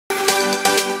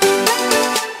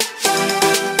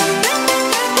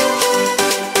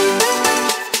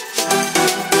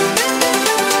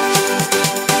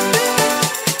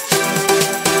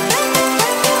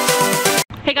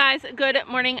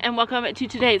morning and welcome to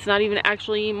today. It's not even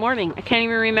actually morning. I can't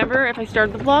even remember if I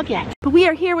started the vlog yet. But we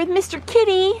are here with Mr.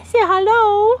 Kitty. Say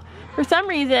hello. For some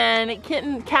reason,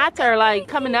 cats are like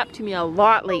coming up to me a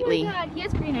lot lately. Oh my God, he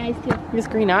has green eyes too. He has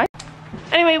green eyes?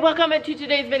 Anyway, welcome to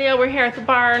today's video. We're here at the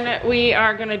barn. We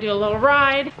are gonna do a little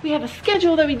ride. We have a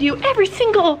schedule that we do every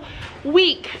single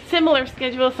week. Similar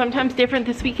schedule, sometimes different.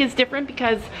 This week is different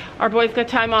because our boys got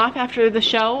time off after the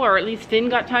show, or at least Finn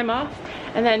got time off.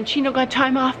 And then Chino got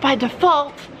time off by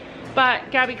default.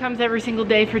 But Gabby comes every single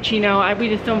day for Chino. We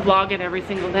just don't vlog it every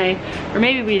single day. Or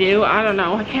maybe we do, I don't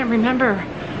know. I can't remember.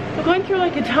 We're going through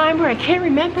like a time where I can't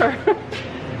remember.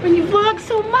 When you vlog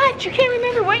so much, you can't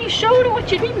remember what you showed and what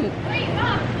you didn't. Wait,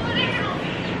 Mom, slow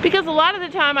down. Because a lot of the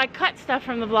time I cut stuff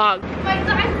from the vlog. My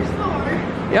thighs are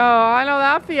sore. Oh, I know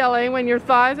that feeling when your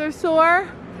thighs are sore.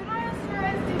 Can I ask for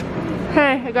us to...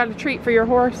 Hey, I got a treat for your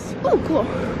horse. Oh, cool.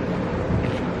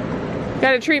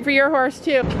 Got a treat for your horse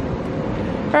too.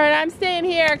 All right, I'm staying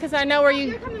here because I know where you...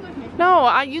 You're coming with me.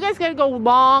 No, you guys gotta go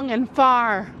long and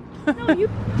far. No, you...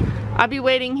 I'll be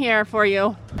waiting here for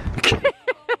you.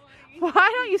 Why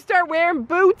don't you start wearing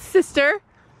boots, sister?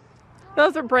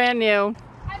 Those are brand new.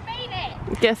 I made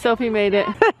it. Guess Sophie made it.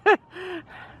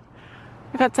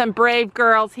 We got some brave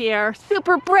girls here.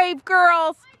 Super brave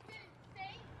girls.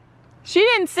 She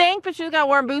didn't sink, but she's got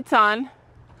warm boots on.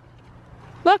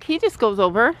 Look, he just goes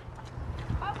over.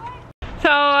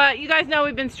 So you guys know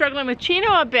we've been struggling with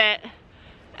Chino a bit.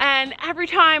 And every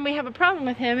time we have a problem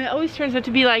with him, it always turns out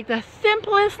to be like the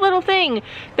simplest little thing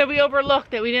that we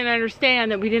overlooked, that we didn't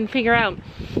understand, that we didn't figure out.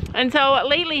 And so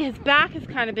lately his back has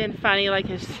kind of been funny, like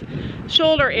his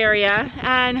shoulder area.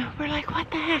 And we're like, what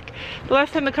the heck? The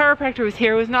last time the chiropractor was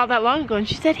here was not that long ago. And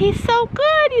she said, he's so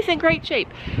good, he's in great shape.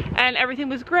 And everything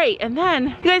was great. And then,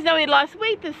 you guys know he lost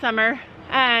weight this summer.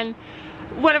 And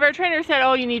one of our trainers said,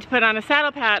 oh, you need to put on a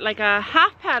saddle pad, like a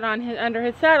half pad on under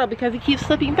his saddle because he keeps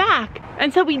slipping back.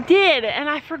 And so we did, and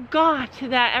I forgot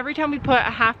that every time we put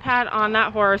a half pad on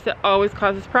that horse, it always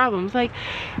causes problems. Like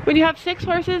when you have 6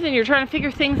 horses and you're trying to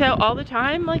figure things out all the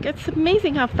time, like it's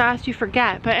amazing how fast you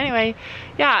forget. But anyway,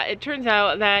 yeah, it turns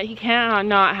out that he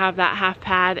cannot have that half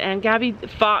pad, and Gabby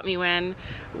fought me when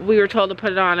we were told to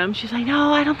put it on him. She's like,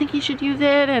 no, I don't think you should use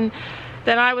it. And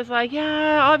then I was like,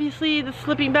 yeah, obviously the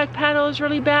slipping back saddle is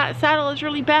really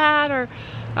bad, or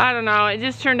I don't know. It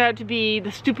just turned out to be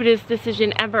the stupidest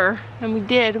decision ever. And we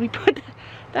did. We put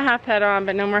the half pad on,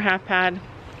 but no more half pad.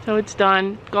 So it's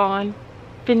done, gone,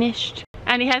 finished.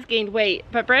 And he has gained weight.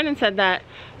 But Brandon said that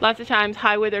lots of times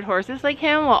high withered horses like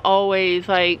him will always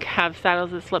like have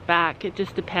saddles that slip back. It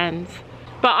just depends.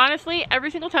 But honestly, every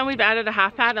single time we've added a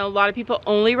half pad, and a lot of people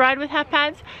only ride with half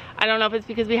pads. I don't know if it's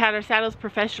because we had our saddles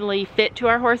professionally fit to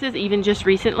our horses, even just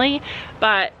recently,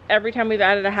 but every time we've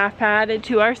added a half pad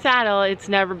to our saddle, it's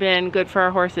never been good for our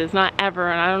horses, not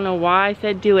ever. And I don't know why I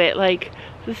said do it, like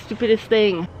the stupidest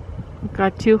thing. We've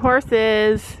got 2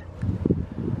 horses.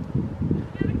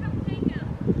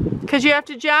 Because you have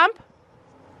to jump?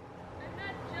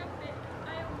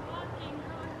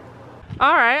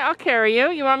 All right, I'll carry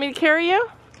you. You want me to carry you?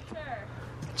 Sure.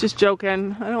 Just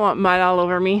joking. I don't want mud all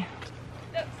over me.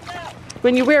 No.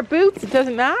 When you wear boots, it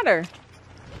doesn't matter.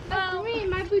 For me,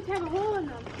 my boots have a hole in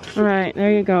them. All right,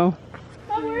 there you go.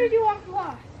 Mom, where did you walk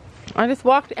lost? I just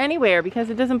walked anywhere because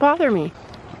it doesn't bother me.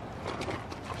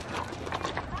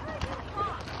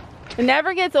 It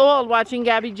never gets old watching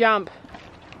Gabby jump.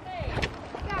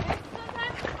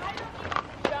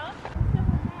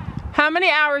 How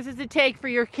many hours does it take for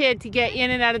your kid to get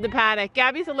in and out of the paddock?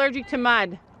 Gabby's allergic to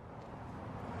mud.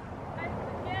 I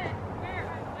forget where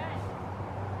I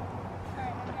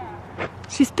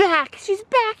went. She's back. She's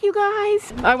back, you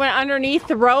guys. I went underneath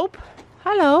the rope.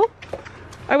 Hello.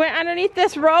 I went underneath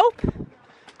this rope,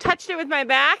 touched it with my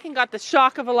back, and got the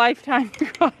shock of a lifetime,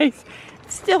 you guys.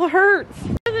 It still hurts.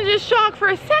 It doesn't just shock for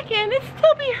a second, it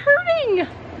still be hurting.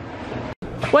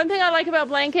 One thing I like about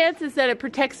blankets is that it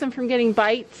protects them from getting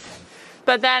bites.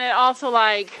 But then it also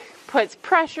like puts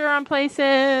pressure on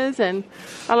places, and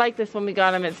I like this one we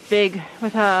got him. It's big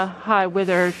with a high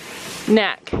withered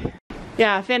neck.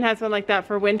 Yeah, Finn has one like that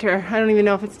for winter. I don't even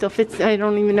know if it still fits. I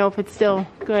don't even know if it's still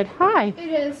good. Hi. It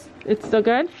is. It's still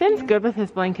good? Finn's good with his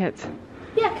blankets.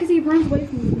 Yeah, because he runs away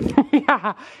from me.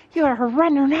 Yeah, you are a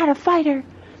runner, not a fighter.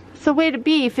 It's the way to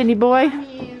be, Finny boy. I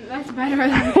mean, that's better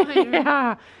than a fighter.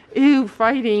 Yeah. Ew,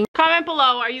 fighting. Comment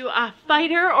below, are you a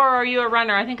fighter or are you a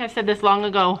runner? I think I said this long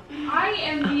ago. I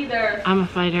am neither. I'm a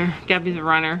fighter. Gabby's a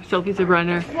runner. Sophie's a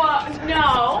runner. Well, no,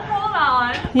 hold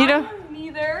on. You know? I'm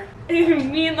neither.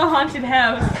 Me in the haunted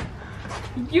house.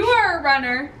 You are a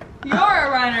runner. You're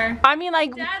a runner. I mean,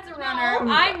 like, Dad's a runner.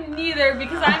 I'm neither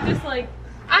because I'm just like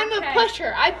I'm a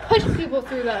pusher. I push people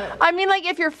through the... I mean, like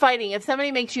if you're fighting, if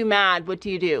somebody makes you mad, what do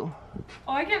you do?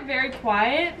 Oh, I get very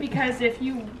quiet because if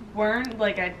you weren't,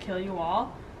 like, I'd kill you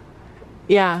all.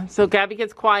 Yeah, so Gabby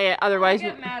gets quiet, otherwise... I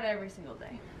get mad every single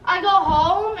day. I go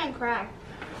home and cry.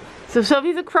 So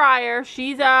Sophie's a crier.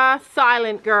 She's a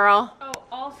silent girl. Oh,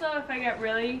 also, if I get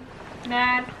really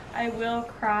mad, I will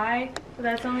cry. But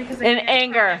that's only because I In can't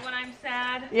anger. cry when I'm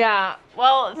sad. Yeah,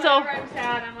 well, so... Whenever I'm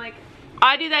sad, I'm like...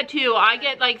 I do that too. I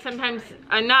get like sometimes,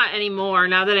 I'm not anymore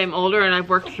now that I'm older and I've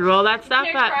worked through all that stuff.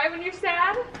 You But cry when you're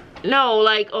sad? no,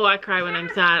 like, oh, I cry when I'm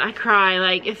sad. I cry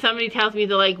like if somebody tells me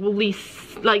the like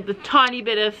least, like the tiny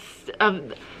bit of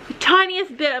the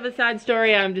tiniest bit of a sad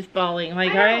story, I'm just bawling.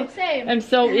 Like, I know, same. I'm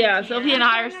so, yeah, Sophie and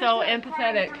I are so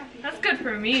empathetic. That's good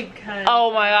for me because...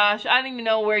 Oh my gosh, I don't even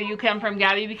know where you come from,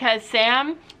 Gabby, because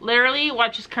Sam literally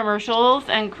watches commercials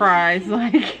and cries.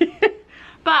 Like,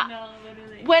 but No,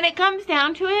 literally. when it comes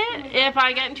down to it, if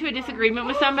I get into a disagreement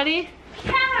with somebody,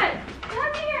 Cat,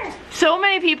 come here. so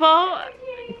many people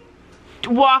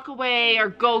walk away or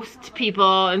ghost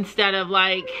people instead of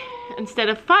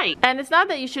fight. And it's not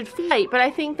that you should fight, but I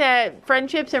think that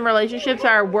friendships and relationships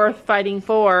are worth fighting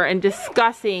for and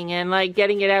discussing and like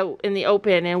getting it out in the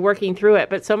open and working through it.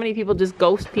 But so many people just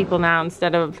ghost people now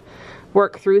instead of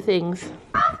work through things.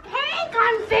 Pink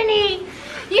on Finny.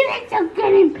 You look so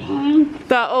good in pink.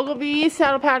 The Ogilvy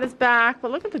saddle pad is back,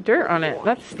 but look at the dirt on it.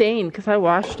 That's stained because I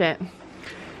washed it.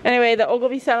 Anyway, the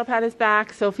Ogilvy saddle pad is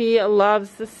back. Sophie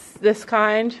loves this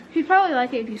kind. He'd probably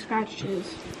like it if you scratched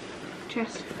his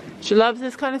chest. She loves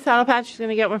this kind of saddle pad. She's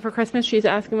going to get one for Christmas. She's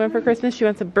asking one for Christmas. She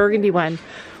wants a burgundy one.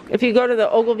 If you go to the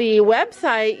Ogilvy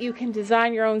website, you can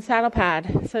design your own saddle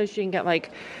pad. So she can get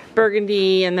like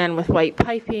burgundy and then with white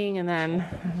piping and then,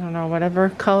 I don't know, whatever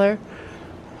color.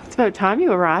 It's about time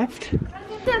you arrived.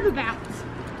 Let's have a bounce.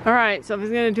 Alright, Sophie's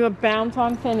going to do a bounce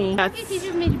on Finny. He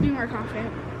teaches me to be more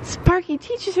confident. Sparky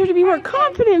teaches her to be more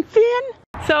confident, Finn.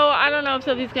 So I don't know if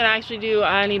Sophie's gonna actually do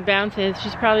any bounces.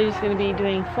 She's probably just gonna be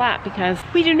doing flat because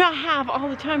we do not have all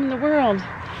the time in the world.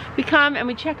 We come and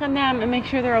we check on them and make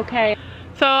sure they're okay.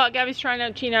 So Gabby's trying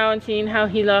out Chino and seeing how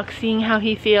he looks, seeing how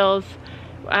he feels.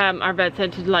 Our vet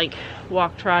said to like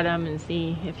walk trot him and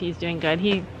see if he's doing good.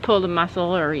 He pulled a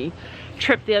muscle or he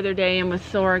tripped the other day and was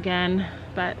sore again,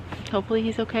 but hopefully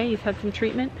he's okay. He's had some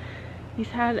treatment. He's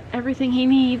had everything he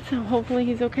needs, so hopefully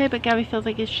he's okay, but Gabby feels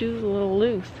like his shoe's a little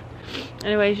loose.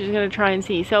 Anyway, she's gonna try and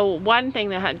see. So one thing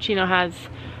that Chino has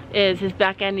is his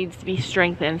back end needs to be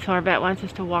strengthened, so our vet wants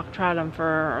us to walk trot him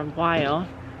for a while,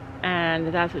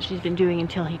 and that's what she's been doing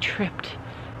until he tripped.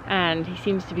 And he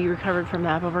seems to be recovered from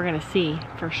that, but we're gonna see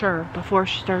for sure before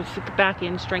she starts back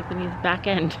in strengthening his back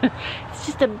end. It's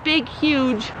just a big,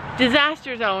 huge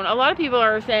disaster zone. A lot of people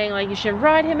are saying like you shouldn't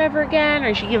ride him ever again, or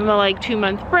you should give him a like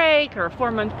 2-month break or a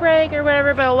 4-month break or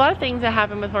whatever. But a lot of things that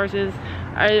happen with horses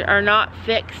are not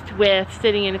fixed with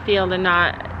sitting in a field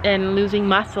and losing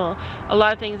muscle. A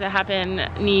lot of things that happen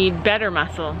need better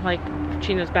muscle, like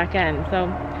Chino's back end. So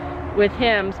with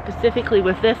him, specifically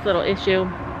with this little issue,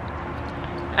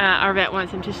 our vet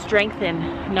wants him to strengthen,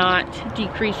 not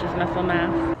decrease his muscle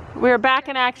mass. We're back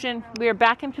in action. We are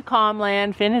back into calm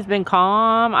land. Finn has been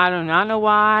calm. I do not know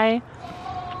why.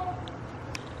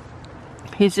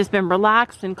 He's just been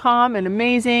relaxed and calm and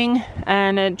amazing.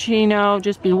 And Chino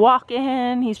just be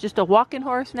walking. He's just a walking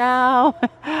horse now.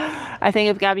 I think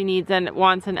if Gabby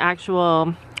wants an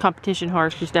actual competition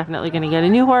horse, she's definitely going to get a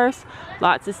new horse.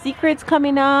 Lots of secrets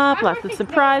coming up. Lots of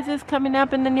surprises coming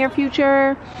up in the near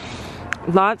future.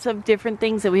 Lots of different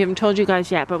things that we haven't told you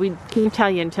guys yet, but we can't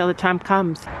tell you until the time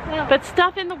comes. But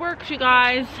stuff in the works, you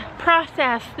guys.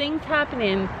 Process, things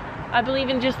happening. I believe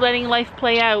in just letting life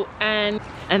play out, and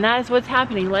that is what's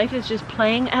happening. Life is just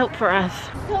playing out for us.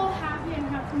 So happy and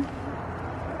happy.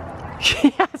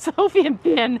 Yeah, Sophie and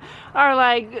Finn are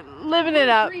like living it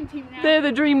up. They're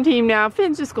the dream team now.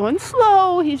 Finn's just going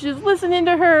slow. He's just listening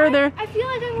to her. I feel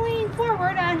like I'm leaning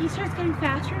forward and he starts getting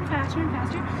faster and faster and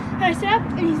faster. And I sit up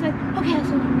and he's like, okay, let's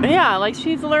go. Yeah, like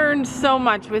she's learned so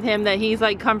much with him that he's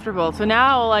like comfortable. So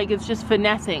now like it's just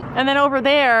finessing. And then over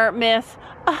there, Miss,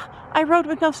 I rode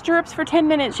with no stirrups for 10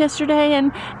 minutes yesterday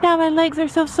and now my legs are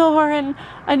so sore. And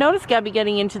I noticed Gabby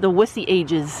getting into the wussy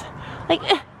ages. Like,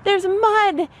 there's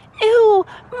mud. Ew,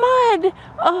 mud.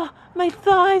 Oh, my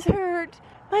thighs hurt.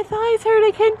 My thighs hurt.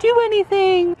 I can't do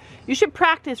anything. You should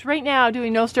practice right now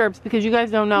doing no stirrups because you guys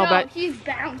don't know, but he's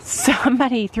bounced.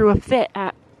 Somebody threw a fit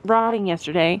at riding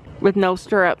yesterday with no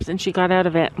stirrups and she got out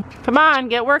of it. Come on,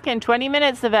 get working. 20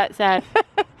 minutes, the vet said.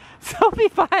 Sophie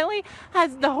finally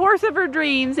has the horse of her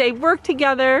dreams. They worked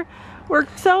together,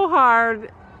 worked so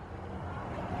hard.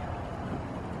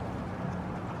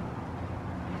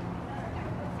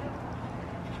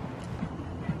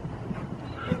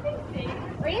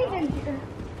 Rain's in here.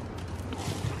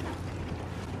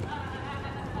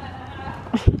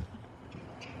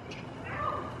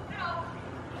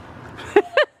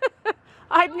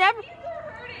 I've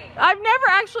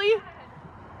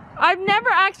never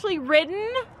actually ridden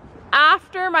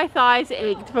after my thighs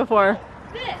ached before.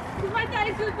 This, because my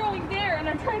thighs are going there and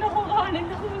I'm trying to hold on and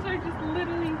those are just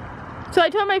literally. So I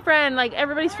told my friend, like,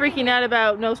 everybody's freaking out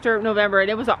about No Stirrup November,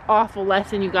 and it was an awful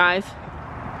lesson, you guys.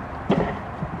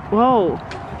 Whoa.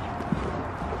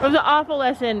 It was an awful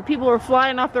lesson. People were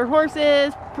flying off their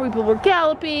horses, people were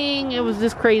galloping, it was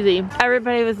just crazy.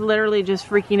 Everybody was literally just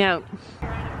freaking out.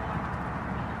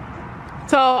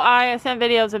 So I sent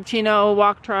videos of Chino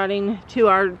walk trotting to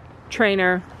our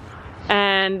trainer,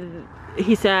 and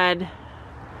he said,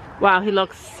 wow, he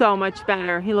looks so much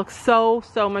better. He looks so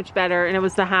much better. And it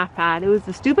was the half pad. It was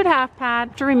the stupid half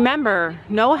pad. To remember,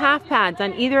 no half pads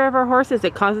on either of our horses.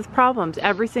 It causes problems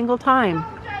every single time.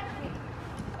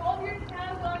 Hold your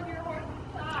hands on your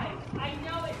horse's side. I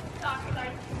know it sucks, but I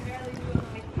can barely do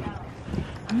it myself.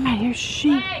 Alright, here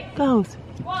she goes.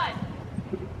 One.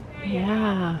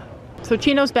 Yeah. So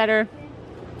Chino's better.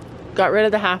 Got rid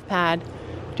of the half pad.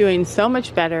 Doing so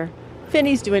much better.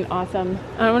 Finny's doing awesome.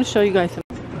 I want to show you guys some.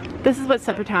 This is what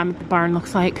supper time at the barn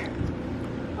looks like.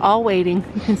 All waiting.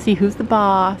 You can see who's the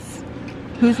boss,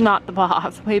 who's not the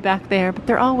boss way back there, but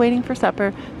they're all waiting for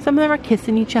supper. Some of them are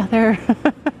kissing each other.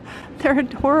 They're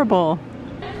adorable.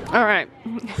 All right.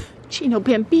 Chino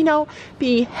Bambino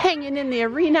be hanging in the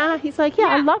arena. He's like, yeah,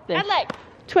 I love this. I'd like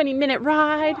 20-minute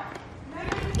ride.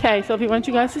 Okay, so if you want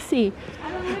you guys to see.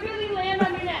 I will literally land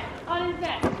on your neck, on his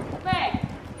neck. Leg.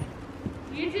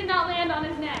 You did not land on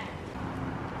his neck.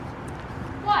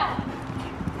 What?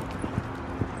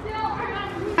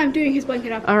 I'm doing his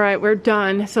blanket up. All right, we're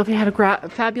done. Sophie had a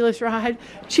fabulous ride.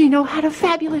 Chino had a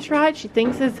fabulous ride. She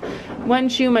thinks his one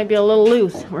shoe might be a little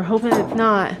loose. We're hoping it's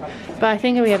not, but I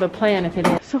think we have a plan if it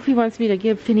is. Sophie wants me to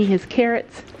give Finny his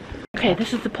carrots. Okay,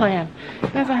 this is the plan.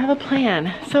 Guys, I have a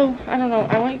plan. So, I don't know.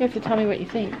 I want you guys to tell me what you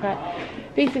think, but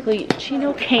basically,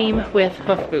 Chino came with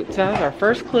hoof boots. That was our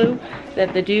first clue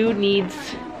that the dude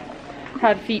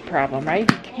had a feet problem, right?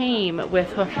 He came with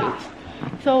hoof boots.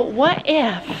 So what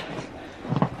if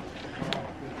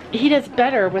he does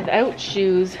better without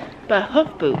shoes but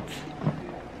hoof boots?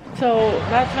 So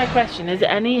that's my question.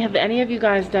 Have any of you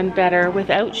guys done better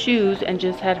without shoes and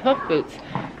just had hoof boots,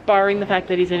 barring the fact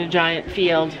that he's in a giant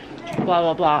field, blah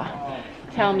blah blah?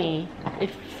 Tell me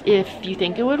if you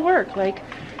think it would work. Like,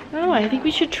 I don't know, I think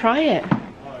we should try it.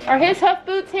 Are his hoof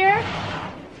boots here?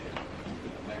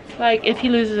 Like, if he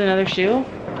loses another shoe,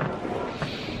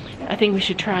 I think we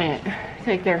should try it.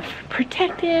 Like, they're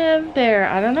protective,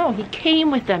 I don't know, he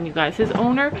came with them, you guys. His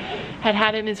owner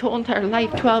had him his whole entire life,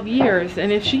 12 years,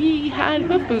 and if she had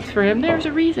hoof boots for him, there's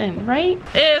a reason, right?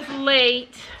 It's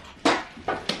late,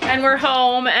 and we're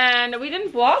home, and we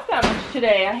didn't vlog that much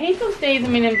today. I hate those days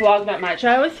when we didn't vlog that much.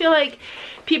 I always feel like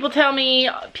people ask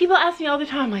me all the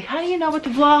time, like, how do you know what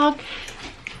to vlog?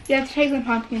 You have to take the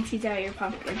pumpkin seeds out of your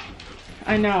pumpkin.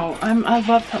 I know. I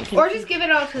love pumpkin Or seeds. just give it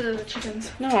all to the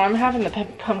chickens. No, I'm having the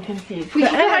pumpkin seeds. We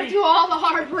gotta do all the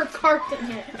hard work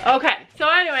carting it. Okay, so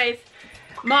anyways,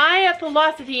 my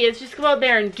philosophy is just go out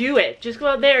there and do it. Just go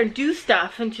out there and do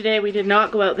stuff. And today we did not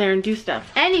go out there and do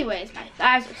stuff. Anyways, my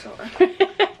thighs are sore.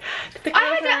 I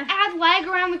had to add lag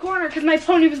around the corner because my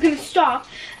pony was gonna stop.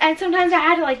 And sometimes I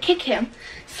had to like kick him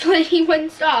so that he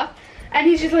wouldn't stop. And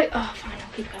he's just like, oh, fine,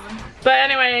 I'll keep going. But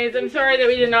anyways, I'm sorry that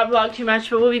we did not vlog too much,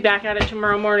 but we'll be back at it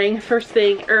tomorrow morning, first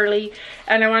thing, early.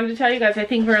 And I wanted to tell you guys, I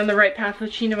think we're on the right path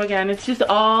with Chino again. It's just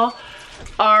all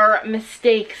our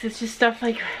mistakes. It's just stuff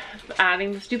like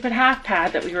adding the stupid half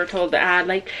pad that we were told to add.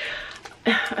 Like,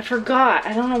 I forgot.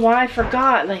 I don't know why I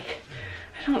forgot. Like,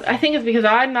 I think it's because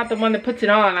I'm not the one that puts it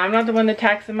on. I'm not the one that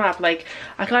tacks them up. Like,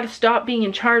 I gotta stop being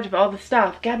in charge of all the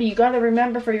stuff. Gabby, you gotta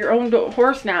remember for your own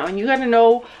horse now, and you gotta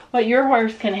know what your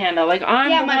horse can handle. Like, I'm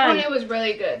the one. Yeah, my pony was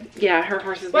really good. Yeah, her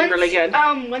horse has been really good.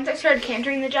 Once I started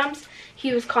cantering the jumps,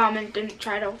 he was calm and didn't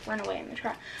try to run away in the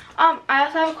trap. I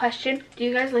also have a question. Do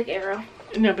you guys like Arrow?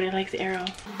 Nobody likes Arrow.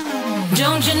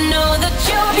 Don't you know that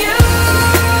you're beautiful?